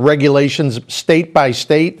in the regulations state by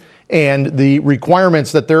state. And the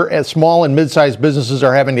requirements that their small and mid-sized businesses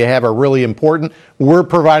are having to have are really important. We're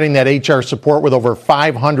providing that HR support with over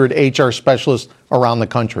 500 HR specialists around the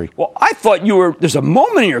country. Well, I thought there's a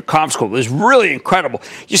moment in your conference call that was really incredible.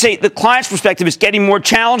 You say the client's perspective is getting more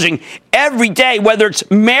challenging every day, whether it's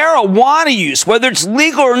marijuana use, whether it's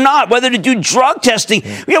legal or not, whether to do drug testing.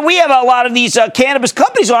 You know, we have a lot of these cannabis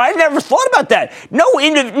companies on. I never thought about that. No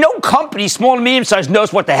company, small and medium-sized,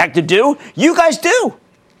 knows what the heck to do. You guys do.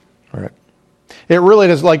 Right. It really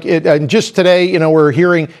is like it. Just today, you know, we're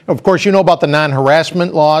hearing, of course, you know about the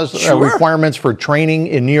non-harassment laws, requirements for training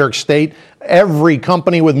in New York State. Every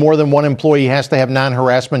company with more than one employee has to have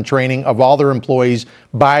non-harassment training of all their employees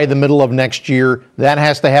by the middle of next year. That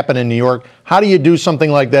has to happen in New York. How do you do something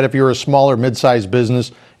like that if you're a smaller, mid-sized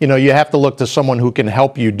business? You know, you have to look to someone who can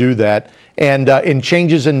help you do that. And in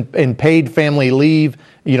changes in paid family leave,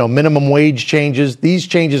 you know, minimum wage changes, these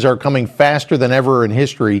changes are coming faster than ever in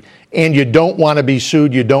history. And you don't want to be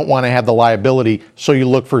sued. You don't want to have the liability. So you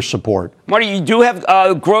look for support. Marty, you do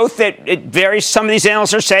have growth that it varies. Some of these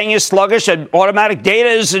analysts are saying is sluggish, and automatic data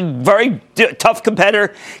is a very tough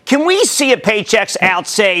competitor. Can we see a Paychex out,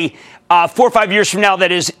 say, 4 or 5 years from now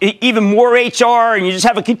that is even more HR, and you just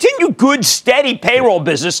have a continued good, steady payroll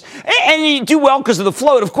business, and you do well because of the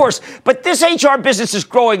float, of course, but this HR business is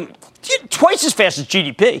growing twice as fast as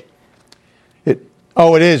GDP.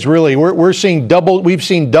 It is really. We've seen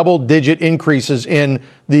double-digit increases in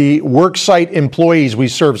the worksite employees we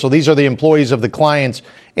serve. So these are the employees of the clients.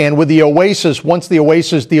 And with the Oasis, once the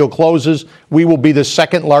Oasis deal closes, we will be the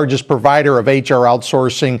second largest provider of HR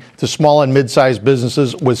outsourcing to small and mid-sized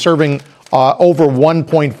businesses, with serving over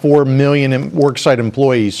 1.4 million worksite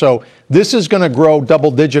employees. So this is going to grow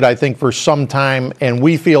double-digit, I think, for some time. And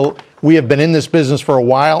we feel we have been in this business for a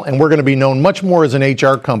while, and we're going to be known much more as an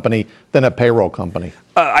HR company than a payroll company.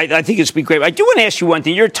 I think it's been great. I do want to ask you one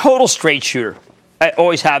thing. You're a total straight shooter. I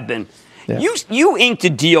always have been. Yeah. You inked a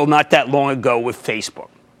deal not that long ago with Facebook.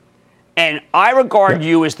 And I regard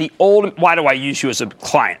you as the ultimate. Why do I use you as a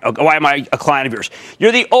client? Why am I a client of yours?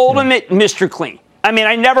 You're the ultimate Mr. Clean. I mean,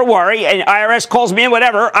 I never worry. And IRS calls me in,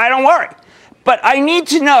 whatever. I don't worry. But I need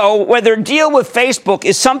to know whether a deal with Facebook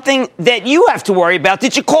is something that you have to worry about.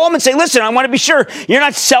 Did you call them and say, listen, I want to be sure you're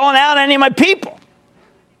not selling out any of my people?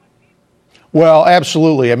 Well,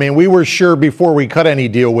 absolutely. I mean, we were sure before we cut any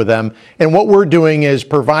deal with them. And what we're doing is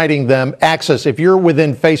providing them access. If you're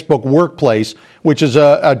within Facebook Workplace, which is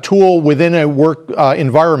a tool within a work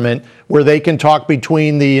environment where they can talk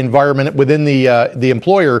between the environment within the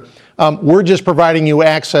employer, we're just providing you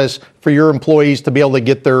access for your employees to be able to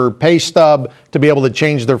get their pay stub, to be able to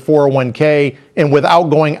change their 401k, and without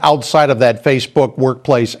going outside of that Facebook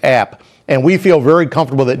Workplace app. And we feel very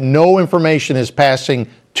comfortable that no information is passing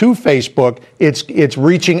to Facebook. It's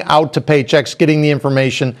reaching out to Paychex, getting the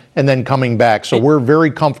information, and then coming back. So we're very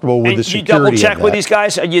comfortable with the security of that. You double check with these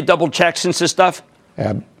guys? You double check since this stuff?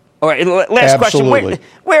 All right, last Absolutely. question.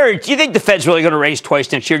 Where do you think the Fed's really going to raise twice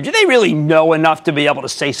next year? Do they really know enough to be able to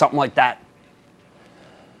say something like that?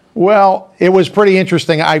 Well, it was pretty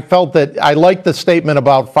interesting. I felt that I liked the statement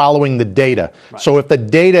about following the data. Right. So if the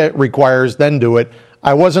data requires, then do it.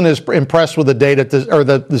 I wasn't as impressed with the data or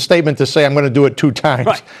the statement to say I'm going to do it 2 times.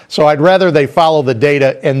 Right. So I'd rather they follow the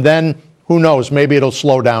data, and then who knows, maybe it'll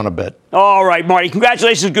slow down a bit. All right, Marty,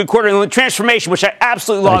 congratulations, good quarter, and the transformation, which I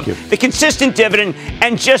absolutely love, the consistent dividend,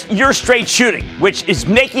 and just your straight shooting, which is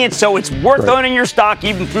making it so it's worth owning your stock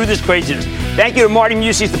even through this craziness. Thank you to Marty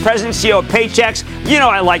Musi, the president and CEO of Paychex. You know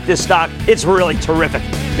I like this stock. It's really terrific.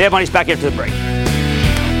 They have Money's back after the break.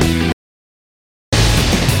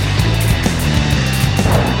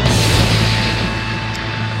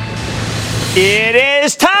 It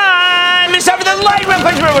is time. It's time for the light round.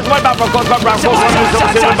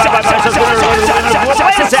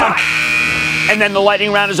 And then the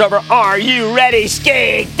lightning round is over. Are you ready,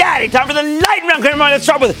 Skate Daddy? Time for the lightning round. Let's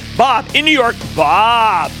start with Bob in New York.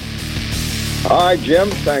 Bob. Hi, Jim.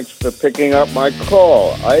 Thanks for picking up my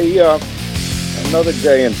call. Another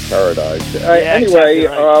day in paradise. Anyway, exactly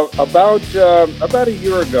right. About a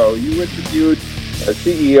year ago, you interviewed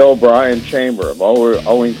CEO Brian Chamber of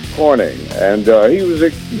Owings Corning, and he was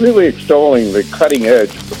really extolling the cutting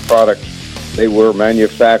edge of the products they were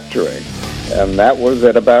manufacturing, and that was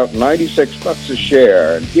at about $96 a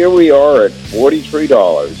share, and here we are at $43.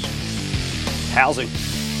 Housing.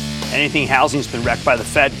 Anything housing's been wrecked by the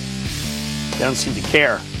Fed. They don't seem to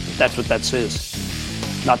care. But that's what that is.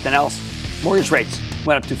 Nothing else. Mortgage rates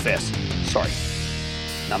went up too fast. Sorry.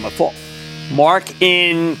 Not my fault. Mark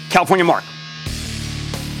in California. Mark.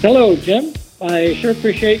 Hello, Jim. I sure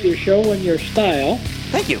appreciate your show and your style.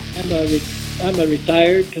 Thank you. I'm a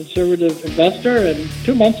retired conservative investor, and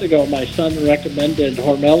 2 months ago my son recommended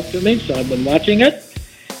Hormel to me, so I've been watching it.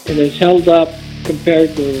 It has held up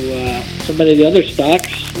compared to so many of the other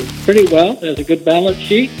stocks pretty well. It has a good balance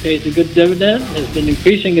sheet, pays a good dividend, has been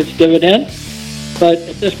increasing its dividend. But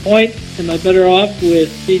at this point, am I better off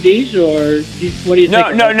with CDs, or what do you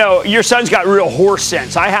think? No. Your son's got real horse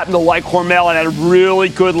sense. I happen to like Hormel and had a really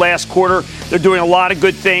good last quarter. They're doing a lot of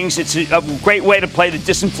good things. It's a great way to play the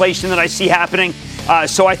disinflation that I see happening.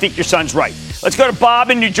 So I think your son's right. Let's go to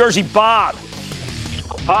Bob in New Jersey. Bob.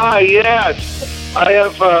 Hi, yes. I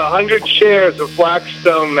have 100 shares of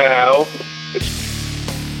Blackstone now.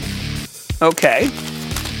 Okay.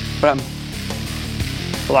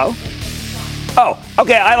 Hello? Oh,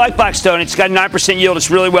 okay. I like Blackstone. It's got a 9% yield. It's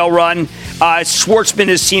really well run. Schwartzman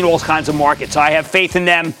has seen all kinds of markets. I have faith in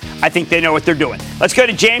them. I think they know what they're doing. Let's go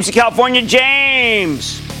to James in California.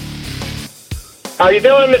 James. How you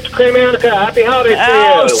doing, Mr. Cramer? Happy holidays to you.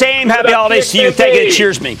 Oh, same happy holidays to you. Thank you.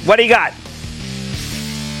 Cheers me. What do you got?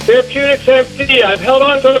 Therapeutics MD. I've held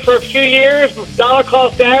on to it for a few years, dollar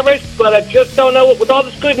cost average, but I just don't know, with all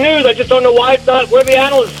this good news, I just don't know why it's not where the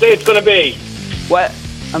analysts say it's going to be. What?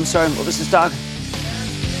 I'm sorry, what was this, Doc?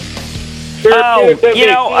 I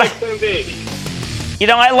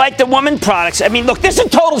like the woman products. I mean, look, this is a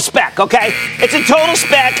total spec, okay? It's a total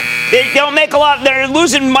spec. They don't make a lot. They're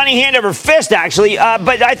losing money hand over fist, actually.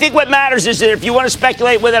 But I think what matters is that if you want to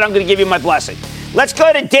speculate with it, I'm going to give you my blessing. Let's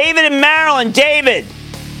go to David in Maryland. David.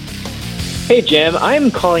 Hey, Jim. I'm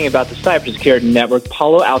calling about the cybersecurity network,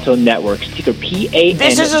 Palo Alto Networks, ticker PANW.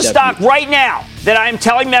 This is a stock right now that I am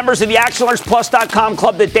telling members of the ActionAlertsPlus.com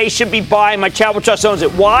club that they should be buying. My Travel Trust owns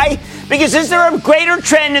it. Why? Because is there a greater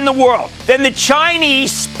trend in the world than the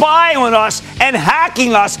Chinese spying on us and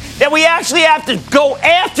hacking us that we actually have to go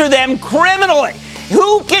after them criminally?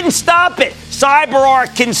 Who can stop it?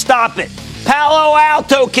 CyberArk can stop it. Palo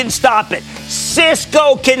Alto can stop it.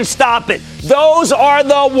 Cisco can stop it. Those are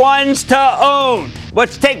the ones to own.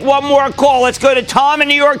 Let's take one more call. Let's go to Tom in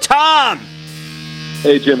New York. Tom.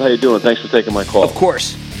 Hey, Jim. How you doing? Thanks for taking my call. Of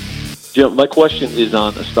course. Jim, my question is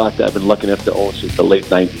on a stock that I've been lucky enough to own since the late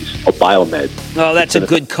 90s, Biomed. Oh, that's a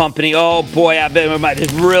good company. Oh, boy,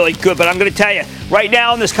 it's really good. But I'm going to tell you, right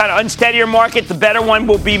now in this kind of unsteadier market, the better one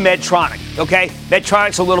will be Medtronic, okay?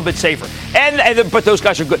 Medtronic's a little bit safer. But those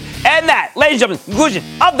guys are good. And that, ladies and gentlemen, conclusion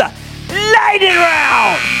of the Lightning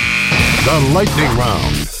Round. The Lightning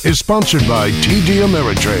Round is sponsored by TD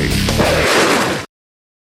Ameritrade.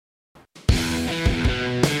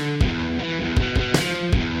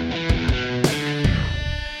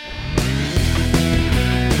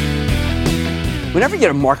 Whenever you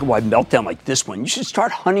get a market-wide meltdown like this one, you should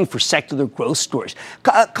start hunting for secular growth stories.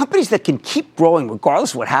 Companies that can keep growing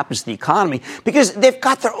regardless of what happens to the economy because they've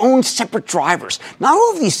got their own separate drivers. Not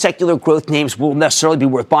all of these secular growth names will necessarily be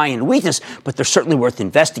worth buying in weakness, but they're certainly worth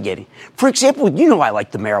investigating. For example, I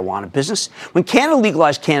like the marijuana business. When Canada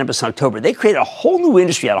legalized cannabis in October, they created a whole new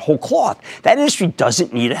industry out of whole cloth. That industry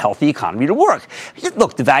doesn't need a healthy economy to work.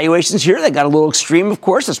 Look, the valuations here, they got a little extreme, of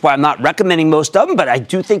course. That's why I'm not recommending most of them, but I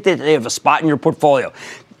do think that they have a spot in your portfolio.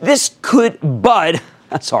 This could bud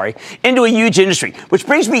into a huge industry, which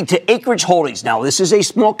brings me to Acreage Holdings. Now, this is a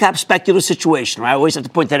small cap speculative situation, right? I always have to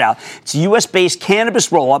point that out. It's a U.S.-based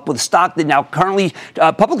cannabis roll-up with a stock that now currently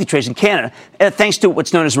publicly trades in Canada, thanks to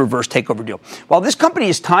what's known as a reverse takeover deal. While this company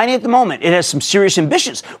is tiny at the moment, it has some serious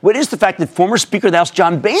ambitions. What is the fact that former Speaker of the House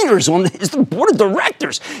John Boehner is the board of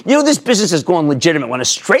directors? This business is going legitimate when a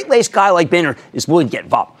straight-laced guy like Boehner is willing to get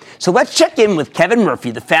involved. So let's check in with Kevin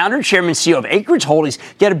Murphy, the founder, chairman, and CEO of Acreage Holdings,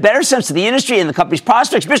 get a better sense of the industry and the company's prospects.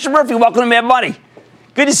 Mr. Murphy, welcome to Mad Money.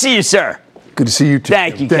 Good to see you, sir. Good to see you, too.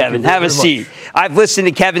 Thank you, Kevin. Have a seat. I've listened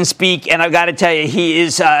to Kevin speak, and I've got to tell you, he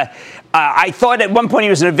is I thought at one point he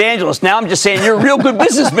was an evangelist. Now I'm just saying you're a real good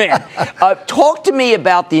businessman. Talk to me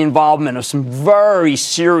about the involvement of some very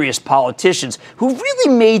serious politicians who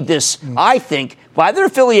really made this, I think, by their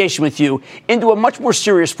affiliation with you, into a much more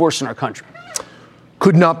serious force in our country.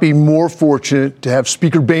 Could not be more fortunate to have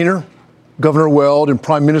Speaker Boehner, Governor Weld, and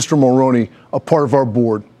Prime Minister Mulroney a part of our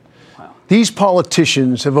board. Wow. These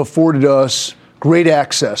politicians have afforded us great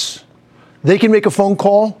access. They can make a phone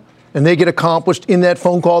call, and they get accomplished in that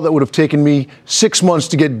phone call that would have taken me 6 months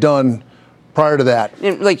to get done prior to that.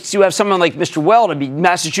 So you have someone like Mr. Weld,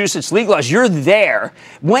 Massachusetts legalized, you're there.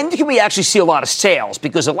 When can we actually see a lot of sales?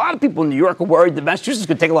 Because a lot of people in New York are worried that Massachusetts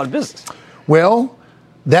could take a lot of business. Well,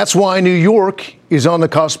 that's why New York is on the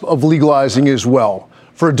cusp of legalizing as well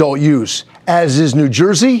for adult use, as is New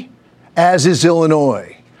Jersey, as is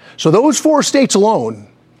Illinois. So those 4 states alone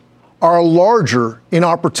are larger in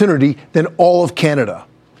opportunity than all of Canada.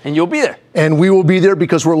 And you'll be there. And we will be there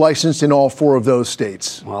because we're licensed in all 4 of those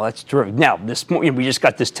states. Well, that's terrific. Now, we just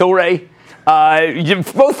got this Tilray,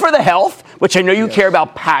 both for the health, which I know you care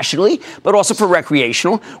about passionately, but also for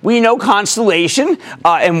recreational. We know Constellation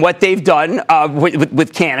and what they've done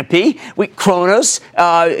with Canopy. Kronos.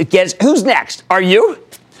 Who's next? Are you?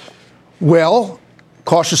 Well,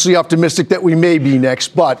 cautiously optimistic that we may be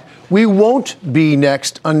next, but we won't be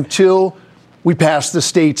next until we pass the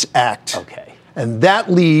States Act. Okay. And that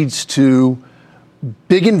leads to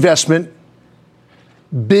big investment,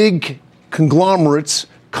 big conglomerates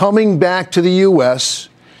coming back to the U.S.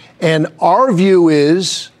 And our view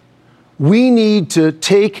is we need to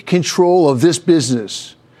take control of this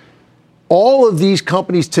business. All of these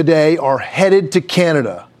companies today are headed to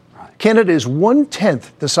Canada. Canada is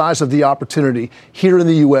 1/10 the size of the opportunity here in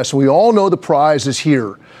the U.S., and we all know the prize is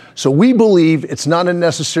here. So we believe it's not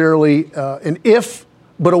necessarily an if,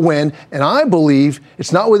 but a when. And I believe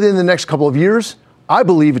it's not within the next couple of years. I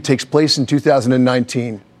believe it takes place in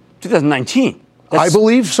 2019. 2019? I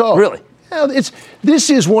believe so. Really? Yeah, this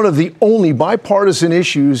is one of the only bipartisan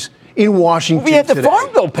issues in Washington we had the today.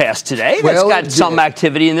 Farm Bill passed today. That's got some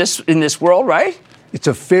activity in this world, right? It's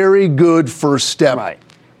a very good first step. Right.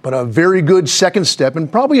 But a very good second step,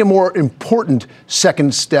 and probably a more important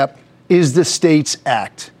second step, is the States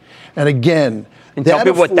Act. And again, and tell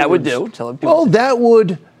people what that would do. Well, that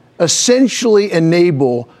would essentially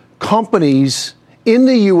enable companies in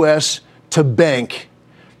the U.S. to bank,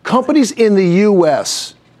 companies in the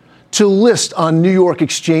U.S. to list on New York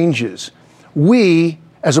exchanges. We,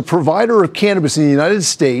 as a provider of cannabis in the United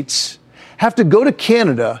States, have to go to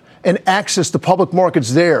Canada and access the public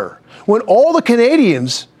markets there, when all the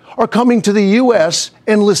Canadians are coming to the U.S.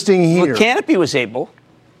 and listing here. Well, Canopy was able.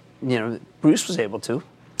 Bruce was able to.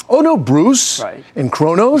 Oh, no, Bruce and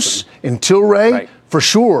Kronos and Tilray, for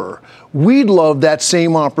sure. We'd love that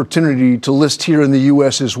same opportunity to list here in the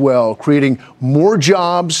U.S. as well, creating more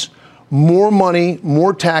jobs, more money,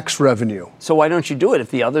 more tax revenue. So why don't you do it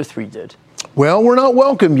if the other 3 did? Well, we're not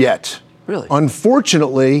welcome yet. Really?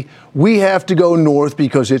 Unfortunately, we have to go north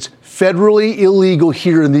because it's federally illegal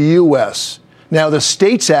here in the U.S. Now, the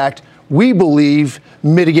States Act, we believe,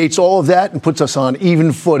 mitigates all of that and puts us on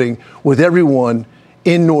even footing with everyone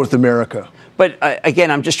in North America. But again,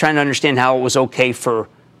 I'm just trying to understand how it was okay for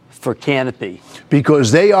Canopy.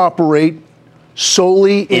 Because they operate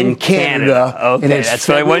solely in Canada. Okay, and it's that's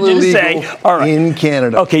what I wanted you to say. All right. In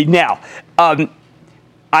Canada. Okay, now,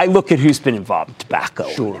 I look at who's been involved in tobacco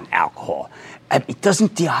and alcohol.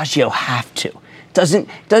 Doesn't Diageo have to?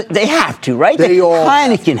 They have to, right?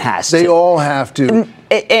 Heineken has to. They all have to.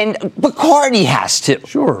 And Bacardi has to.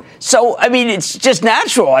 Sure. So, it's just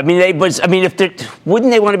natural. Wouldn't they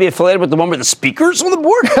want to be affiliated with the one with the speakers on the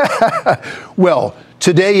board? Well,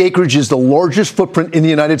 today Acreage is the largest footprint in the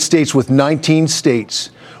United States with 19 states.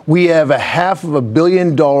 We have $500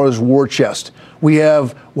 million war chest. We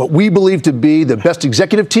have what we believe to be the best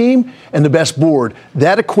executive team and the best board.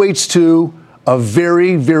 That equates to a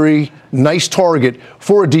very, very nice target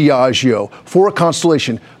for a Diageo, for a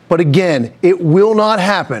Constellation. But again, it will not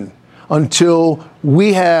happen until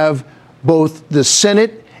we have both the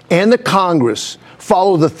Senate and the Congress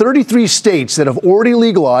follow the 33 states that have already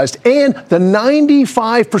legalized and the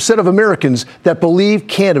 95% of Americans that believe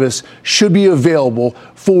cannabis should be available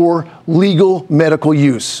for legal medical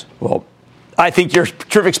use. Well, I think you're a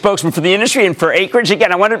terrific spokesman for the industry and for Acreage.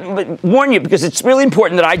 Again, I want to warn you because it's really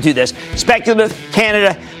important that I do this. Speculative,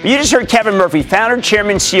 Canada. But you just heard Kevin Murphy, founder,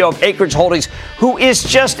 chairman, CEO of Acreage Holdings, who is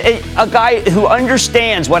just a guy who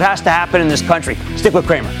understands what has to happen in this country. Stick with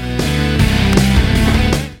Cramer.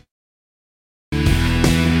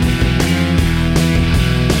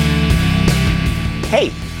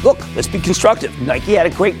 Hey, look, let's be constructive. Nike had a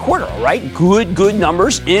great quarter, all right? Good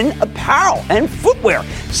numbers in apparel and footwear.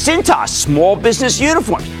 Cintas, small business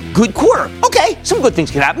uniforms. Good quarter. Okay, some good things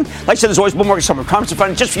can happen. Like I said, there's always one more summer conference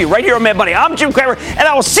fund just for you right here on Mad Money. I'm Jim Cramer, and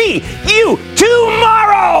I will see you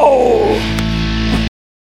tomorrow.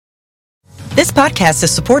 This podcast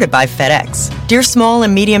is supported by FedEx. Dear small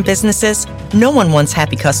and medium businesses, no one wants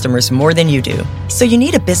happy customers more than you do. So you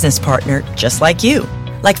need a business partner just like you.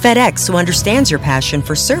 Like FedEx, who understands your passion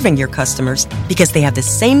for serving your customers because they have the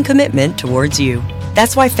same commitment towards you.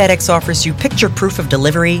 That's why FedEx offers you picture proof of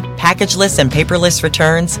delivery, packageless and paperless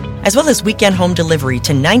returns, as well as weekend home delivery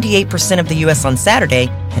to 98% of the U.S. on Saturday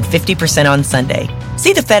and 50% on Sunday.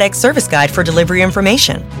 See the FedEx service guide for delivery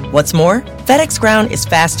information. What's more, FedEx Ground is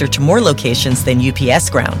faster to more locations than UPS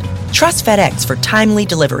Ground. Trust FedEx for timely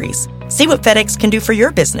deliveries. See what FedEx can do for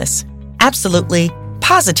your business. Absolutely,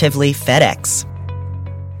 positively FedEx.